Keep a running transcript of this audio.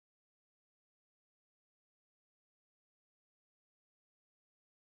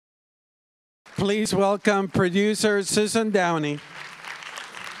Please welcome producer Susan Downey.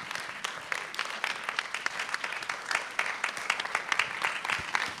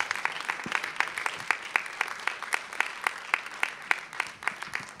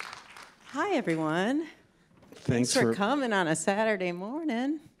 Hi, everyone. Thanks for coming on a Saturday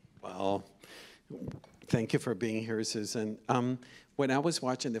morning. Well, thank you for being here, Susan. When I was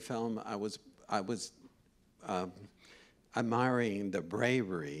watching the film, I was admiring the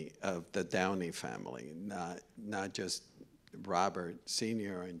bravery of the Downey family, not just Robert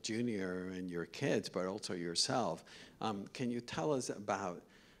Sr. and Jr. and your kids, but also yourself. Can you tell us about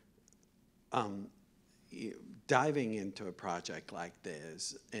diving into a project like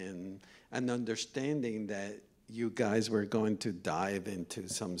this and understanding that you guys were going to dive into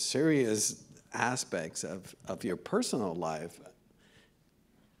some serious aspects of your personal life?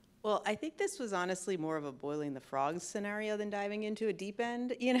 Well, I think this was honestly more of a boiling the frogs scenario than diving into a deep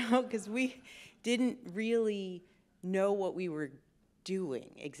end, you know, because we didn't really know what we were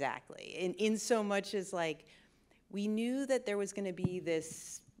doing exactly. In so much as, like, we knew that there was going to be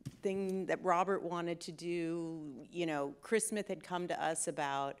this thing that Robert wanted to do. You know, Chris Smith had come to us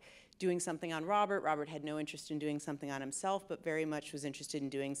about doing something on Robert. Robert had no interest in doing something on himself, but very much was interested in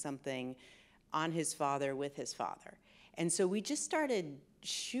doing something on his father with his father. And so we just started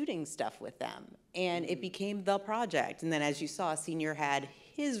shooting stuff with them, and it became The Project. And then, as you saw, Senior had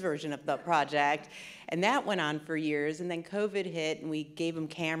his version of The Project, and that went on for years. And then COVID hit, and we gave him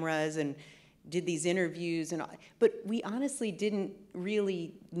cameras and did these interviews, and all, but we honestly didn't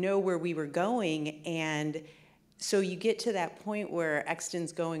really know where we were going. And so you get to that point where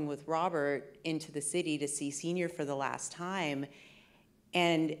Exton's going with Robert into the city to see Senior for the last time,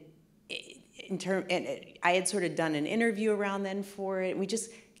 and I had sort of done an interview around then for it, and we just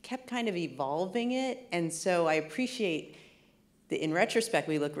kept kind of evolving it. And so I appreciate that in retrospect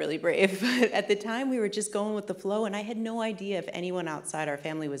we look really brave, but at the time we were just going with the flow, and I had no idea if anyone outside our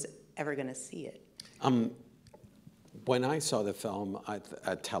family was ever going to see it. When I saw the film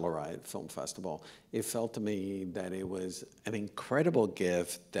at Telluride Film Festival, it felt to me that it was an incredible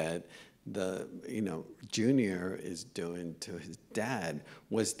gift that Junior is doing to his dad.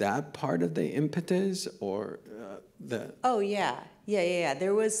 Was that part of the impetus, or the? Oh yeah.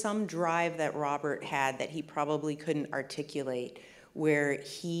 There was some drive that Robert had that he probably couldn't articulate, where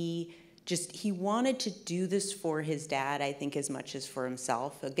he wanted to do this for his dad, I think, as much as for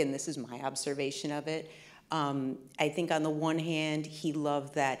himself. Again, this is my observation of it. I think on the one hand, he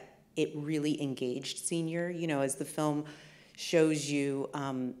loved that it really engaged Senior. You know, as the film shows you,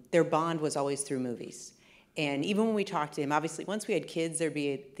 their bond was always through movies. And even when we talked to him, obviously, once we had kids, there'd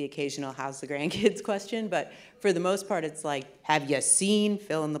be the occasional "how's the grandkids" question, but for the most part, it's like, have you seen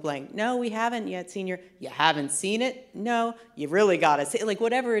fill in the blank? No, we haven't yet, Senior. You haven't seen it? No, you really gotta see it. Like,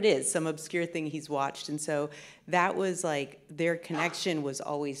 whatever it is, some obscure thing he's watched. And so that was like, their connection was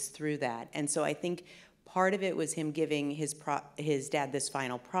always through that. And so I think part of it was him giving his dad this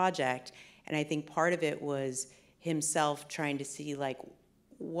final project, and I think part of it was himself trying to see, like,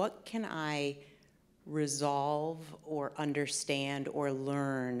 what can I resolve or understand or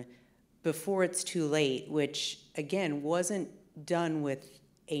learn before it's too late, which, again, wasn't done with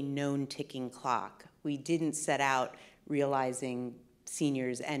a known ticking clock. We didn't set out realizing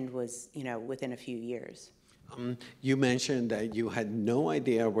Senior's end was, within a few years. You mentioned that you had no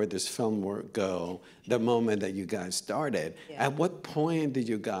idea where this film would go the moment that you guys started. Yeah. At what point did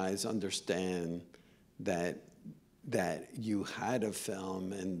you guys understand that you had a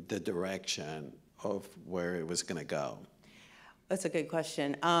film and the direction of where it was going to go? That's a good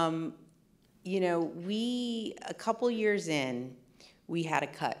question. A couple years in, we had a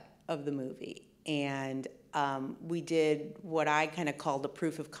cut of the movie, and we did what I kind of called a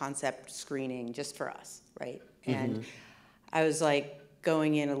proof of concept screening just for us, right? And I was like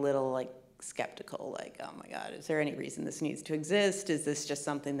going in a little like skeptical, like, oh my God, is there any reason this needs to exist? Is this just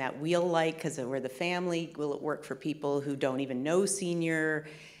something that we'll like because we're the family? Will it work for people who don't even know Senior?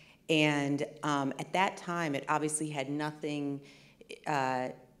 And at that time, it obviously had nothing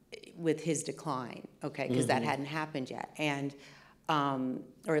with his decline, okay, because that hadn't happened yet, and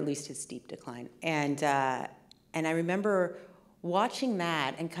or at least his steep decline. And I remember watching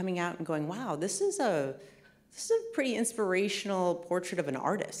that and coming out and going, wow, this is a pretty inspirational portrait of an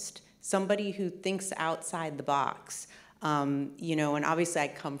artist, somebody who thinks outside the box. And obviously I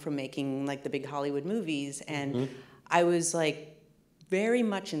come from making like the big Hollywood movies, and I was like very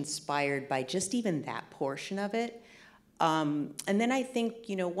much inspired by just even that portion of it. And then I think,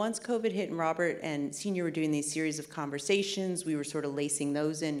 once COVID hit and Robert and Senior were doing these series of conversations, we were sort of lacing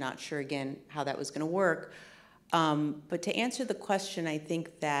those in, not sure again how that was going to work. But to answer the question, I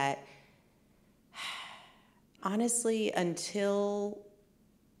think that Honestly, until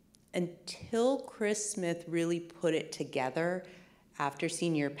Chris Smith really put it together after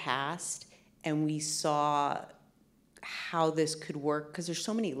Senior passed, and we saw how this could work, because there's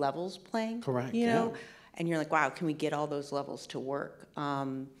so many levels playing. Correct, you know, yeah. and you're like, wow, can we get all those levels to work?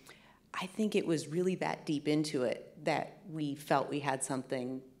 I think it was really that deep into it that we felt we had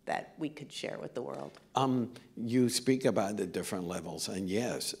something that we could share with the world. You speak about the different levels, and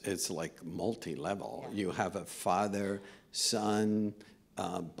yes, it's like multi-level. Yeah. You have a father-son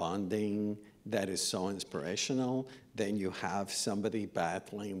bonding that is so inspirational. Then you have somebody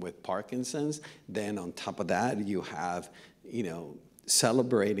battling with Parkinson's. Then on top of that, you have,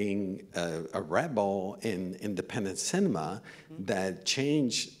 celebrating a rebel in independent cinema that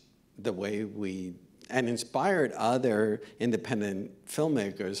changed the way we and inspired other independent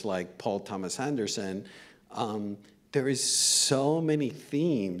filmmakers like Paul Thomas Anderson. There is so many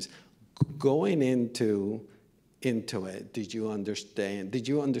themes going into it. Did you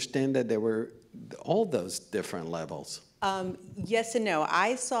understand that there were all those different levels? Yes and no.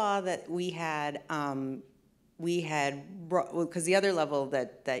 I saw that we had because the other level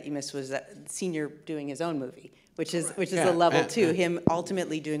that you missed was that Senior doing his own movie, which is a level two. Him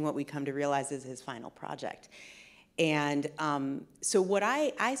ultimately doing what we come to realize is his final project. And so what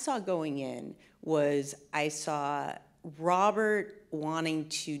I saw going in was I saw Robert wanting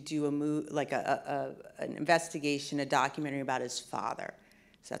to do a like an investigation, a documentary about his father.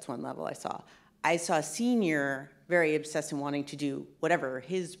 So that's one level I saw. I saw Senior very obsessed and wanting to do whatever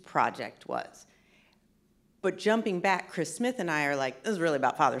his project was. But jumping back, Chris Smith and I are like, this is really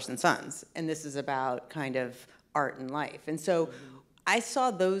about fathers and sons, and this is about kind of art and life. And so I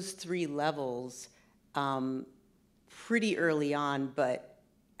saw those three levels pretty early on, but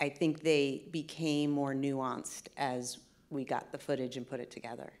I think they became more nuanced as we got the footage and put it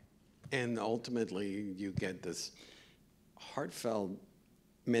together. And ultimately, you get this heartfelt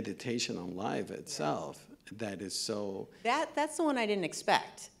meditation on life itself that is so... That's the one I didn't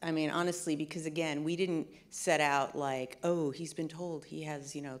expect. I mean, honestly, because again, we didn't set out like, oh, he's been told he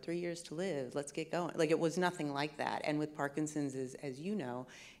has, 3 years to live, let's get going. Like, it was nothing like that. And with Parkinson's, as you know,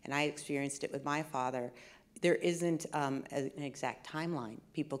 and I experienced it with my father, there isn't an exact timeline.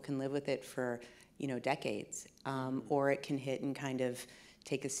 People can live with it for, decades, or it can hit and kind of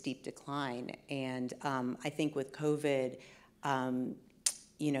take a steep decline. And I think with COVID,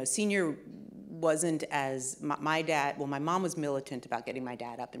 Senior wasn't as, my dad, well, my mom was militant about getting my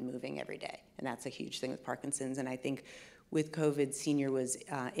dad up and moving every day. And that's a huge thing with Parkinson's. And I think with COVID, Senior was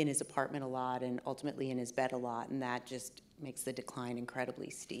in his apartment a lot and ultimately in his bed a lot. And that just makes the decline incredibly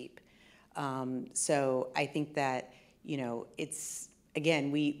steep. So I think that, it's,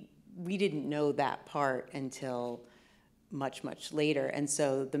 again, we didn't know that part until much, much later. And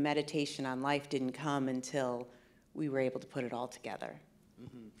so the meditation on life didn't come until we were able to put it all together.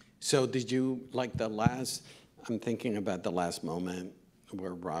 Mm-hmm. So did you, like I'm thinking about the last moment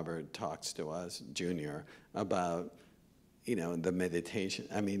where Robert talks to us, Junior, about, the meditation,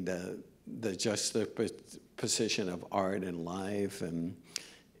 I mean, the juxtaposition of art and life. And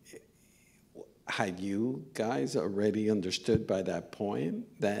had you guys already understood by that point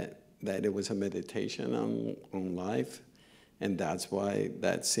that it was a meditation on life? And that's why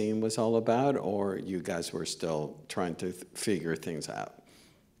that scene was all about? Or you guys were still trying to figure things out?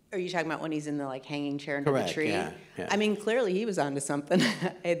 Are you talking about when he's in the hanging chair under the tree? Yeah. I mean, clearly he was onto something.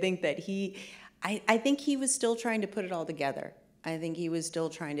 I think that I think he was still trying to put it all together. I think he was still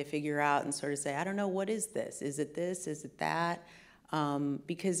trying to figure out and sort of say, I don't know, what is this? Is it this? Is it that?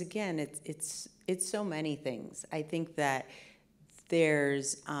 Because again, it's so many things. I think that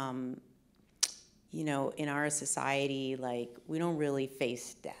there's, in our society, we don't really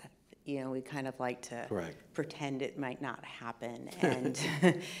face death. We kind of like to pretend it might not happen. And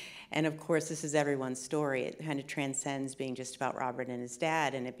and of course, this is everyone's story. It kind of transcends being just about Robert and his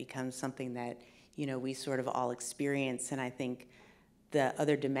dad, and it becomes something that, we sort of all experience. And I think the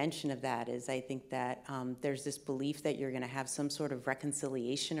other dimension of that is I think that there's this belief that you're going to have some sort of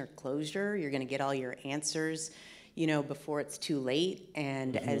reconciliation or closure. You're going to get all your answers, before it's too late.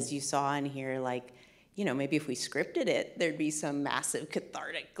 And as you saw in here, maybe if we scripted it, there'd be some massive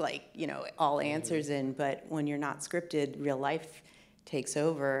cathartic, all answers in. But when you're not scripted, real life takes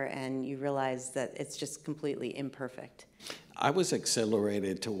over, and you realize that it's just completely imperfect. I was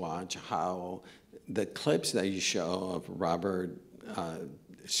exhilarated to watch how the clips that you show of Robert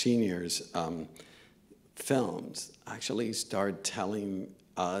Senior's films actually start telling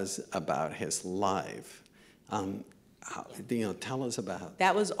us about his life. Tell us about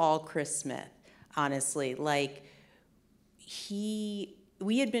that. Was all Chris Smith. Honestly,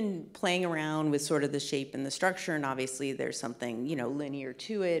 we had been playing around with sort of the shape and the structure, and obviously there's something, you know, linear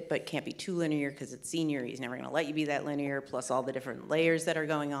to it, but can't be too linear because it's Senior. He's never going to let you be that linear, plus all the different layers that are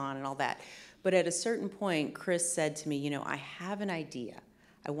going on and all that. But at a certain point, Chris said to me, you know, I have an idea.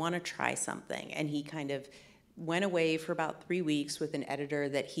 I want to try something. And he kind of went away for about 3 weeks with an editor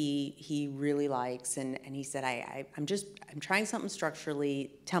that he really likes, and he said, I'm trying something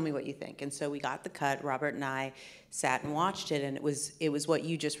structurally, tell me what you think. And so we got the cut. Robert and I sat and watched it, and it was what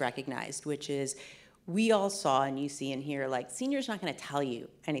you just recognized, which is we all saw, and you see and hear, like, Senior's not going to tell you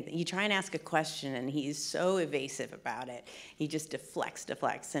anything. You try and ask a question, and he's so evasive about it. He just deflects,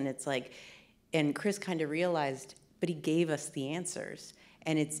 and it's like, and Chris kind of realized, but he gave us the answers.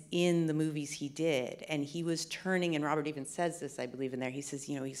 And it's in the movies he did. And he was turning, and Robert even says this, I believe, in there. He says,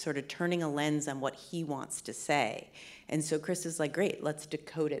 you know, he's sort of turning a lens on what he wants to say. And so Chris is like, great, let's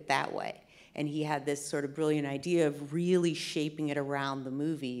decode it that way. And he had this sort of brilliant idea of really shaping it around the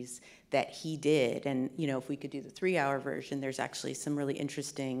movies that he did. And, you know, if we could do the 3-hour version, there's actually some really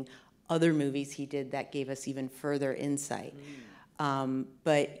interesting other movies he did that gave us even further insight.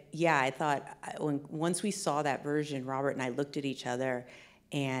 But yeah, I thought once we saw that version, Robert and I looked at each other,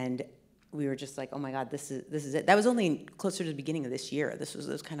 and we were just like, oh my God, this is it. That was only closer to the beginning of this year. This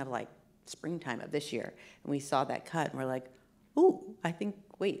was kind of like springtime of this year. And we saw that cut, and we're like, ooh, I think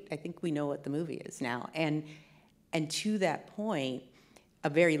we know what the movie is now. And to that point, a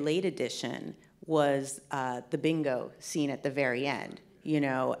very late addition was the bingo scene at the very end, you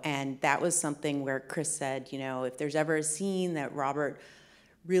know, and that was something where Chris said, you know, if there's ever a scene that Robert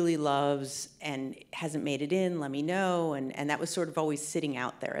really loves and hasn't made it in, let me know. And that was sort of always sitting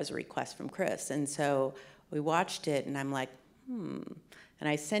out there as a request from Chris. And so we watched it, and I'm like, And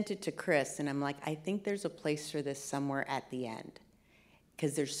I sent it to Chris, and I'm like, I think there's a place for this somewhere at the end,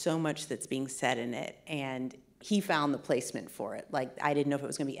 because there's so much that's being said in it. And he found the placement for it. Like, I didn't know if it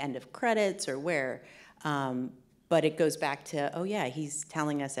was going to be end of credits or where. But it goes back to, oh yeah, he's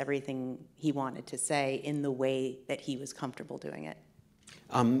telling us everything he wanted to say in the way that he was comfortable doing it.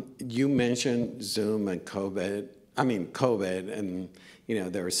 You mentioned Zoom and COVID, and, you know,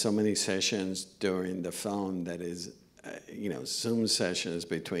 there are so many sessions during the film that is, you know, Zoom sessions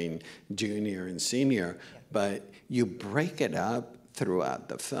between junior and senior, but you break it up throughout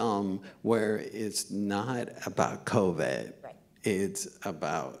the film where it's not about COVID. Right. It's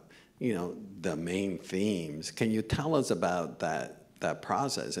about, you know, the main themes. Can you tell us about that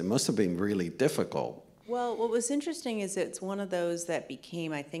process? It must have been really difficult. Well, what was interesting is it's one of those that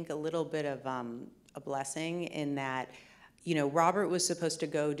became, I think, a little bit of a blessing in that, you know, Robert was supposed to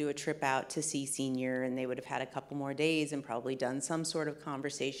go do a trip out to see Senior, and they would have had a couple more days and probably done some sort of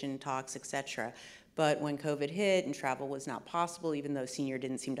conversation, talks, etc. But when COVID hit and travel was not possible, even though Senior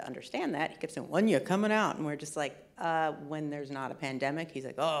didn't seem to understand that, he kept saying, when you coming out? And we're just like, when there's not a pandemic. He's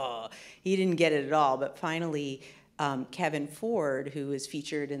like, oh, he didn't get it at all. But finally, Kevin Ford, who is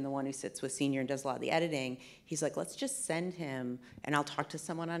featured in the one who sits with Senior and does a lot of the editing, he's like, let's just send him, and I'll talk to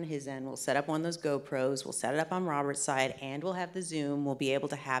someone on his end. We'll set up one of those GoPros. We'll set it up on Robert's side, and we'll have the Zoom. We'll be able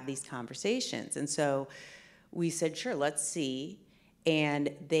to have these conversations. And so we said, sure, let's see. And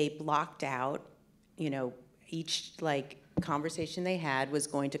they blocked out, you know, each like conversation they had was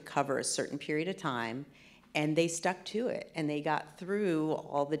going to cover a certain period of time, and they stuck to it, and they got through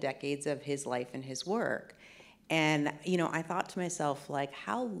all the decades of his life and his work. And, you know, I thought to myself, like,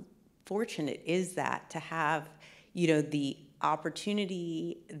 how fortunate is that to have, you know, the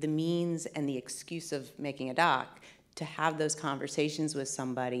opportunity, the means, and the excuse of making a doc to have those conversations with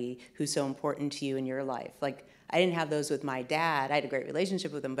somebody who's so important to you in your life. Like, I didn't have those with my dad. I had a great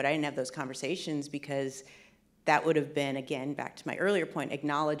relationship with him, but I didn't have those conversations because that would have been, again, back to my earlier point,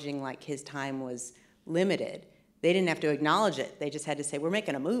 acknowledging like his time was limited. They didn't have to acknowledge it. They just had to say, we're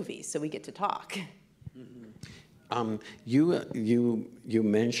making a movie, so we get to talk. You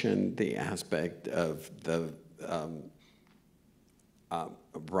mentioned the aspect of the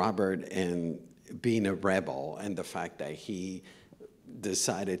Robert and being a rebel, and the fact that he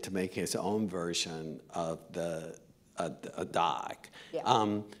decided to make his own version of a doc.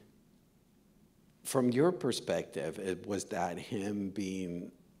 Yeah. From your perspective, was that him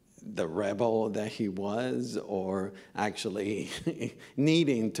being the rebel that he was, or actually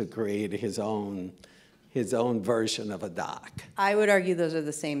needing to create his own version of a doc? I would argue those are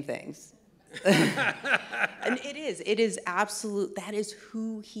the same things. And it is absolute, that is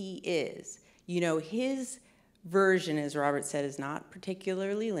who he is. You know, his version, as Robert said, is not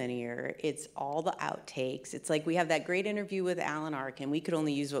particularly linear. It's all the outtakes. It's like we have that great interview with Alan Arkin. We could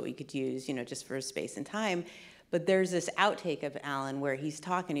only use what we could use, you know, just for space and time. But there's this outtake of Alan where he's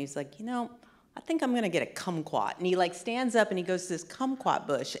talking, he's like, you know, I think I'm gonna get a kumquat. And he like stands up and he goes to this kumquat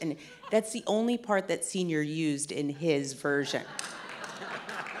bush, and that's the only part that Senior used in his version.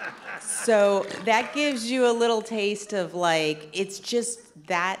 So that gives you a little taste of like, it's just,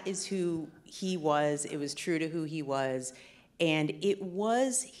 that is who he was. It was true to who he was. And it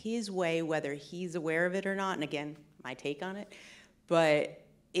was his way, whether he's aware of it or not, and again, my take on it, but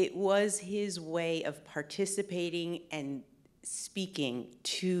it was his way of participating and speaking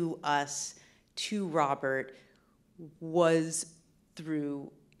to us, to Robert, was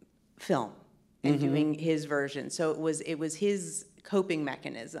through film and doing his version. So it was his coping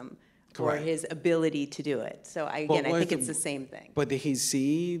mechanism for his ability to do it. So I think it's the same thing. But did he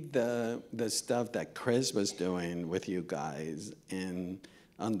see the stuff that Chris was doing with you guys and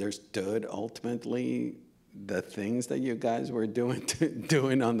understood ultimately the things that you guys were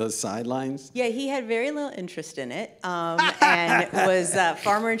doing on the sidelines? Yeah, he had very little interest in it, and was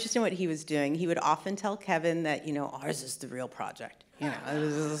far more interested in what he was doing. He would often tell Kevin that, you know, ours is the real project. You know,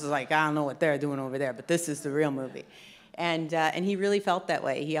 this is like, I don't know what they're doing over there, but this is the real movie. And he really felt that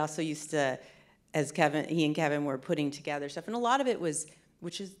way. He also used to, as he and Kevin were putting together stuff, and a lot of it was,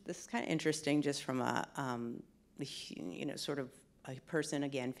 this is kind of interesting, just from a, you know, sort of a person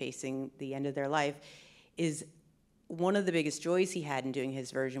again facing the end of their life, is one of the biggest joys he had in doing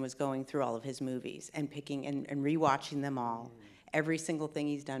his version was going through all of his movies and picking and rewatching them all, every single thing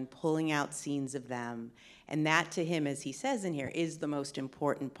he's done, pulling out scenes of them, and that to him, as he says in here, is the most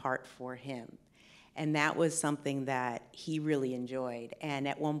important part for him. And that was something that he really enjoyed. And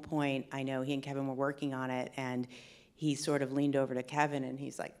at one point, I know he and Kevin were working on it, and he sort of leaned over to Kevin, and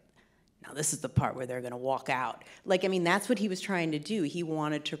he's like, now this is the part where they're gonna walk out. Like, I mean, that's what he was trying to do. He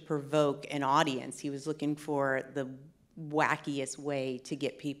wanted to provoke an audience. He was looking for the wackiest way to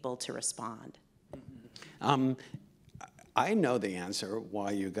get people to respond. I know the answer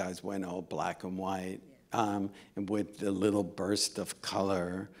why you guys went all black and white, with the little burst of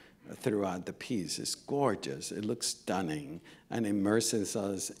color throughout the piece. It's gorgeous. It looks stunning and immerses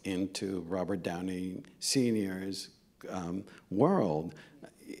us into Robert Downey Sr.'s world.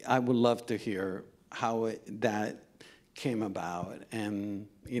 I would love to hear how that came about, and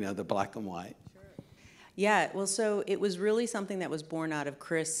you know, the black and white. Sure. Yeah, well, so it was really something that was born out of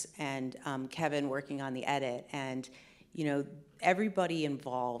Chris and Kevin working on the edit, and you know, everybody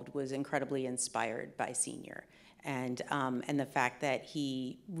involved was incredibly inspired by Senior. And the fact that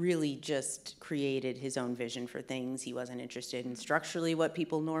he really just created his own vision for things. He wasn't interested in structurally what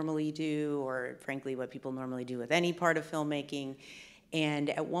people normally do, or frankly what people normally do with any part of filmmaking. And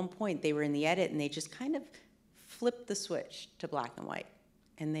at one point they were in the edit and they just kind of flipped the switch to black and white.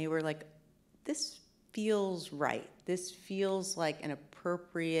 And they were like, this feels right. This feels like an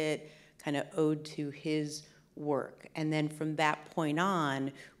appropriate kind of ode to his work. And then from that point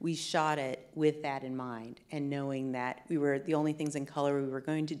on, we shot it with that in mind, and knowing that the only things in color we were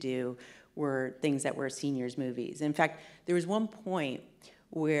going to do were things that were Senior's movies. In fact, there was one point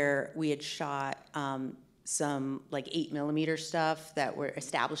where we had shot some like 8mm stuff that were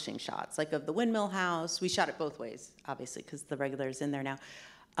establishing shots, like of the windmill house. We shot it both ways, obviously, because the regular is in there now.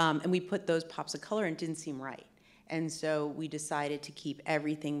 And we put those pops of color and it didn't seem right. And so we decided to keep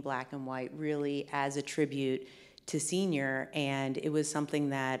everything black and white, really as a tribute to Senior. And it was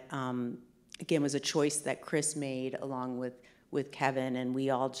something that, again, was a choice that Chris made along with Kevin, and we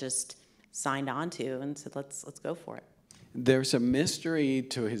all just signed on to and said, let's go for it. There's a mystery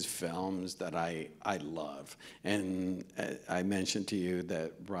to his films that I love. And I mentioned to you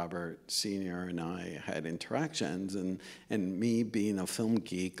that Robert Sr. and I had interactions, and me being a film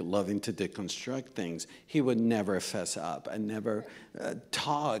geek, loving to deconstruct things, he would never fess up and never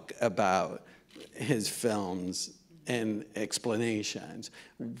talk about his films and explanations.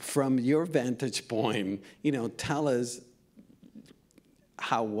 From your vantage point, you know, tell us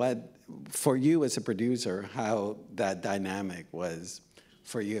for you as a producer, how that dynamic was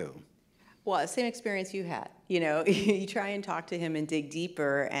for you. Well, same experience you had. You know, you try and talk to him and dig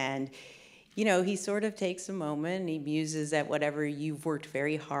deeper, and you know, he sort of takes a moment and he muses at whatever you've worked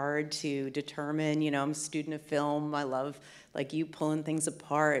very hard to determine. You know, I'm a student of film. I love, like, you pulling things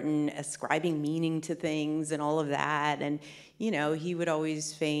apart and ascribing meaning to things and all of that. And, you know, he would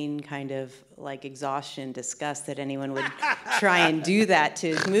always feign kind of like exhaustion, disgust that anyone would try and do that to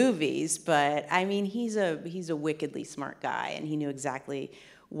his movies. But I mean, he's a wickedly smart guy, and he knew exactly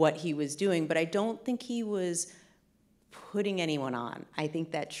what he was doing. But I don't think he was putting anyone on. I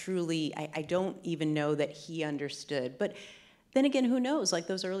think that truly, I don't even know that he understood. But then again, who knows? Like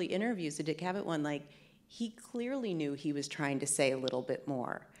those early interviews, the Dick Cavett one, like he clearly knew he was trying to say a little bit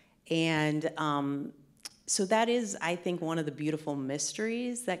more. And So that is, I think, one of the beautiful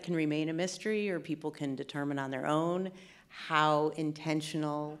mysteries that can remain a mystery, or people can determine on their own how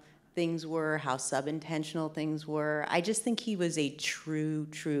intentional things were, how sub-intentional things were. I just think he was a true,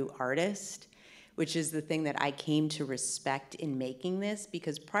 true artist, which is the thing that I came to respect in making this,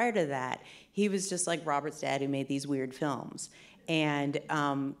 because prior to that, he was just like Robert's dad who made these weird films. And,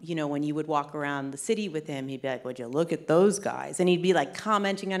 you know, when you would walk around the city with him, he'd be like, would you look at those guys? And he'd be like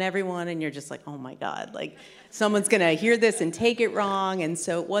commenting on everyone, and you're just like, oh my God, like someone's gonna hear this and take it wrong. And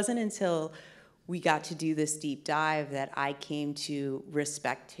so it wasn't until we got to do this deep dive that I came to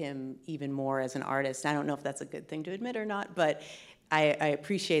respect him even more as an artist. I don't know if that's a good thing to admit or not, but I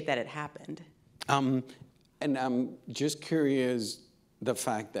appreciate that it happened. And I'm just curious, the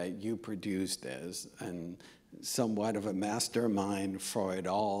fact that you produced this and somewhat of a mastermind for it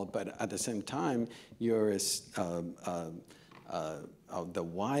all, but at the same time, you're the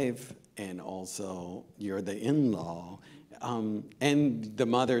wife, and also you're the in-law, and the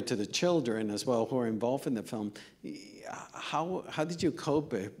mother to the children as well who are involved in the film. How did you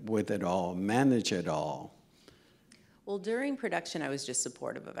cope with it all, manage it all? Well, during production, I was just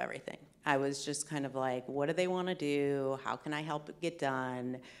supportive of everything. I was just kind of like, what do they want to do? How can I help it get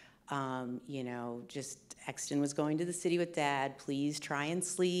done? You know, just Exton was going to the city with Dad. Please try and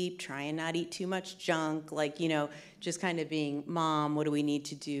sleep, try and not eat too much junk. Like, you know, just kind of being, Mom, what do we need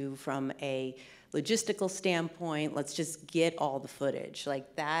to do from a logistical standpoint? Let's just get all the footage.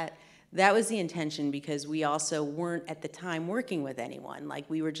 Like that was the intention, because we also weren't at the time working with anyone. Like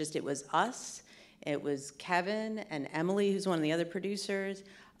we were just, it was us. It was Kevin and Emily, who's one of the other producers,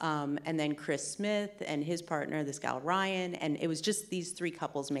 and then Chris Smith and his partner, this gal Ryan, and it was just these three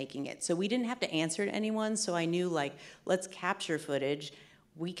couples making it. So we didn't have to answer to anyone, so I knew, like, let's capture footage.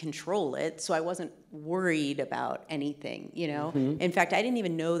 We control it, so I wasn't worried about anything, you know? Mm-hmm. In fact, I didn't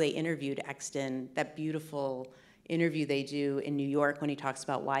even know they interviewed Exton, that beautiful interview they do in New York when he talks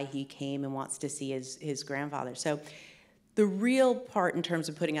about why he came and wants to see his grandfather. So the real part in terms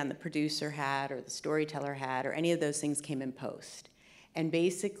of putting on the producer hat or the storyteller hat or any of those things came in post. And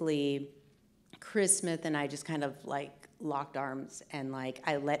basically, Chris Smith and I just kind of like locked arms, and like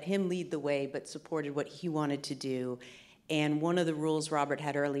I let him lead the way but supported what he wanted to do. And one of the rules Robert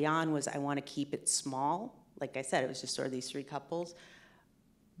had early on was, I want to keep it small. Like I said, it was just sort of these three couples,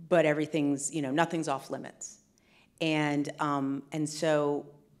 but everything's, you know, nothing's off limits. And so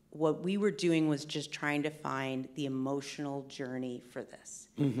what we were doing was just trying to find the emotional journey for this,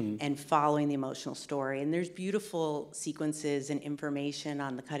 mm-hmm. and following the emotional story. And there's beautiful sequences and information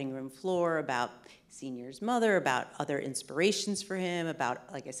on the cutting room floor about Senior's mother, about other inspirations for him, about,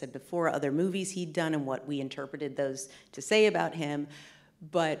 like I said before, other movies he'd done and what we interpreted those to say about him.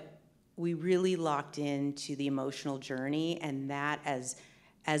 But we really locked into the emotional journey, and that as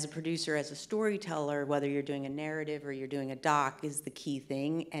a producer, as a storyteller, whether you're doing a narrative or you're doing a doc, is the key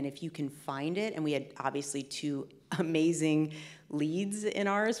thing. And if you can find it, and we had obviously two amazing leads in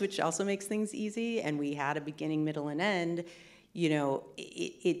ours, which also makes things easy, and we had a beginning, middle, and end, you know,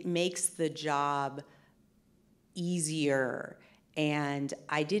 it makes the job easier. And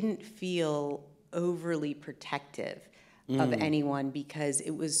I didn't feel overly protective of anyone, because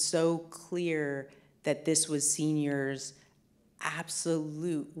it was so clear that this was Senior's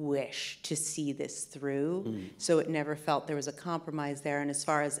absolute wish to see this through. So it never felt there was a compromise there. And as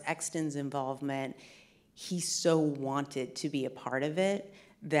far as Exton's involvement, he so wanted to be a part of it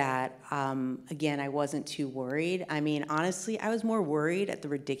that, again, I wasn't too worried. I mean, honestly, I was more worried at the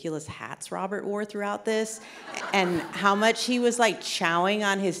ridiculous hats Robert wore throughout this, and how much he was like chowing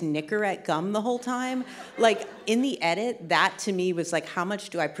on his Nicorette gum the whole time. Like in the edit, that to me was like, how much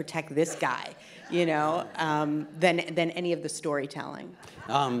do I protect this guy? You know, than any of the storytelling.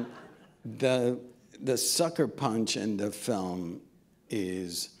 The sucker punch in the film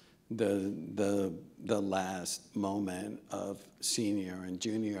is the last moment of Senior and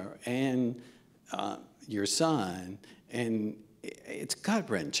Junior and your son, and it's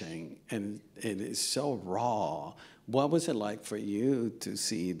gut-wrenching, and it is so raw. What was it like for you to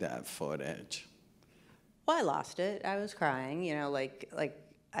see that footage? Well, I lost it. I was crying, you know, like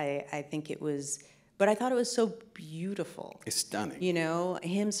I think it was, but I thought it was so beautiful. It's stunning. You know,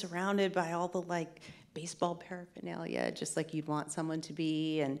 him surrounded by all the like baseball paraphernalia, just like you'd want someone to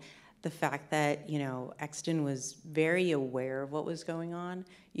be, and the fact that, you know, Exton was very aware of what was going on.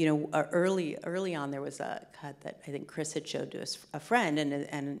 You know, early on there was a cut that I think Chris had showed to a friend,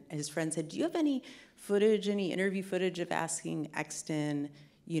 and his friend said, do you have any footage, any interview footage of asking Exton,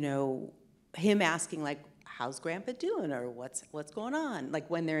 you know, him asking like, how's Grandpa doing, or what's going on, like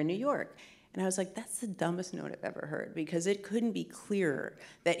when they're in New York? And I was like, that's the dumbest note I've ever heard, because it couldn't be clearer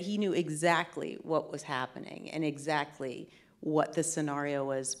that he knew exactly what was happening and exactly what the scenario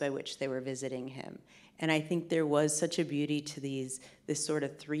was by which they were visiting him. And I think there was such a beauty to this sort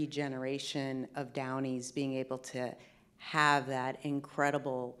of 3-generation of Downeys being able to have that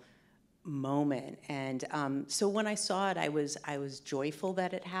incredible moment. And so when I saw it, I was joyful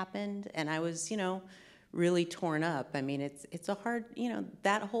that it happened, and I was, really torn up. I mean, it's a hard,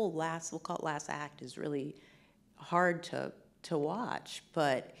 that whole we'll call it last act, is really hard to watch,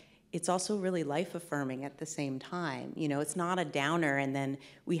 but it's also really life-affirming at the same time. It's not a downer. And then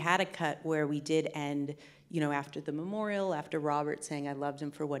we had a cut where we did end, after the memorial, after Robert saying, I loved him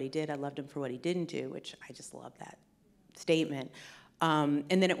for what he did, I loved him for what he didn't do, which I just love that statement. And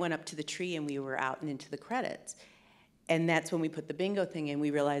then it went up to the tree, and we were out and into the credits. And that's when we put the bingo thing in.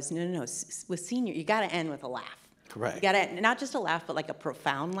 We realized, no, with senior, you got to end with a laugh. Correct. You got to, not just a laugh, but like a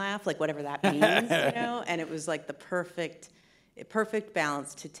profound laugh, like whatever that means, And it was like the perfect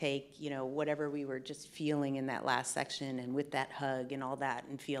balance to take, whatever we were just feeling in that last section, and with that hug and all that,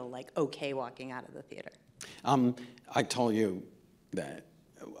 and feel like okay walking out of the theater. I told you that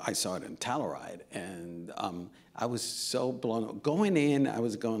I saw it in Telluride, and I was so blown away. Going in, I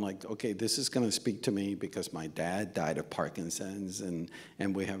was going like, okay, this is going to speak to me, because my dad died of Parkinson's, and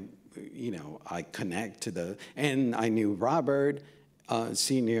we have, I connect to and I knew Robert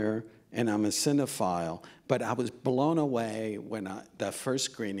Sr., and I'm a cinephile, but I was blown away when the first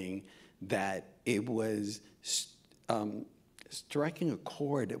screening, that it was striking a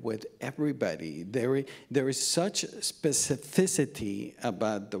chord with everybody. There is such specificity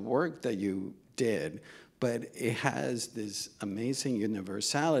about the work that you did, but it has this amazing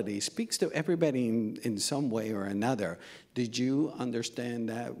universality, speaks to everybody in some way or another. Did you understand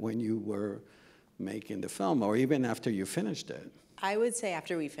that when you were making the film, or even after you finished it? I would say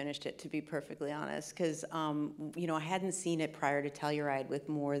after we finished it, to be perfectly honest, because I hadn't seen it prior to Telluride with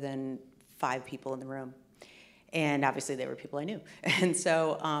more than 5 people in the room. And obviously they were people I knew. And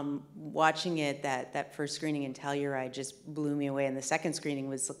so watching it, that first screening in Telluride just blew me away. And the second screening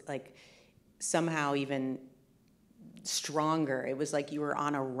was like somehow even stronger. It was like you were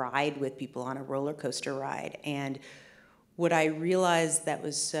on a ride with people, on a roller coaster ride. And what I realized that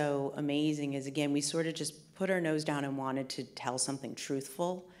was so amazing is, again, we sort of just put our nose down and wanted to tell something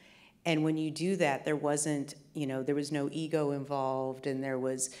truthful. And when you do that, there wasn't, there was no ego involved, and there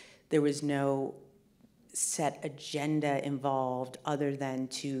was no set agenda involved, other than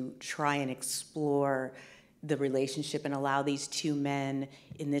to try and explore the relationship and allow these 2 men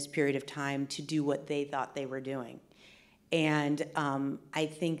in this period of time to do what they thought they were doing. And I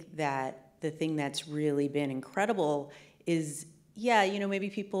think that the thing that's really been incredible is, maybe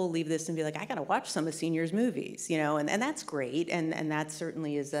people leave this and be like, I gotta watch some of Senior's movies, and that's great, and that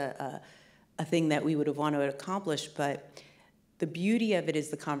certainly is a thing that we would have wanted to accomplish, but the beauty of it is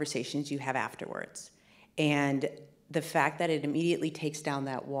the conversations you have afterwards. And the fact that it immediately takes down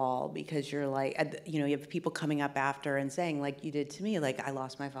that wall, because you're like, you have people coming up after and saying, like you did to me, like, I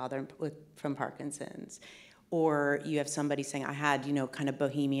lost my father from Parkinson's. Or you have somebody saying, I had, kind of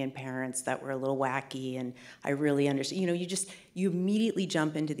bohemian parents that were a little wacky, and I really understand. You immediately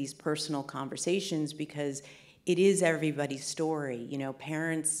jump into these personal conversations, because it is everybody's story.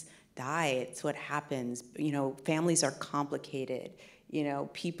 Parents die, it's what happens. Families are complicated.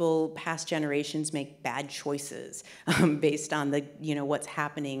 People, past generations make bad choices based on what's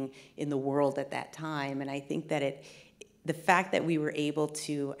happening in the world at that time. And I think that the fact that we were able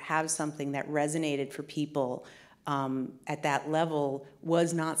to have something that resonated for people at that level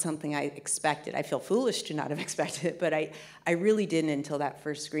was not something I expected. I feel foolish to not have expected it, but I really didn't until that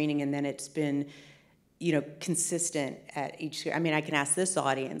first screening, and then it's been consistent at each. I mean, I can ask this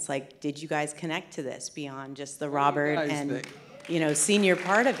audience, like, did you guys connect to this beyond just the Robert and Senior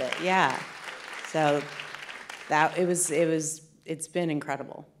part of it? Yeah. So it's been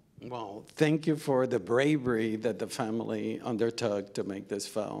incredible. Well, thank you for the bravery that the family undertook to make this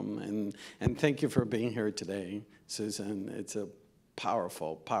film, and thank you for being here today, Susan. It's a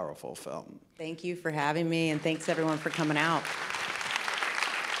powerful, powerful film. Thank you for having me, and thanks everyone for coming out.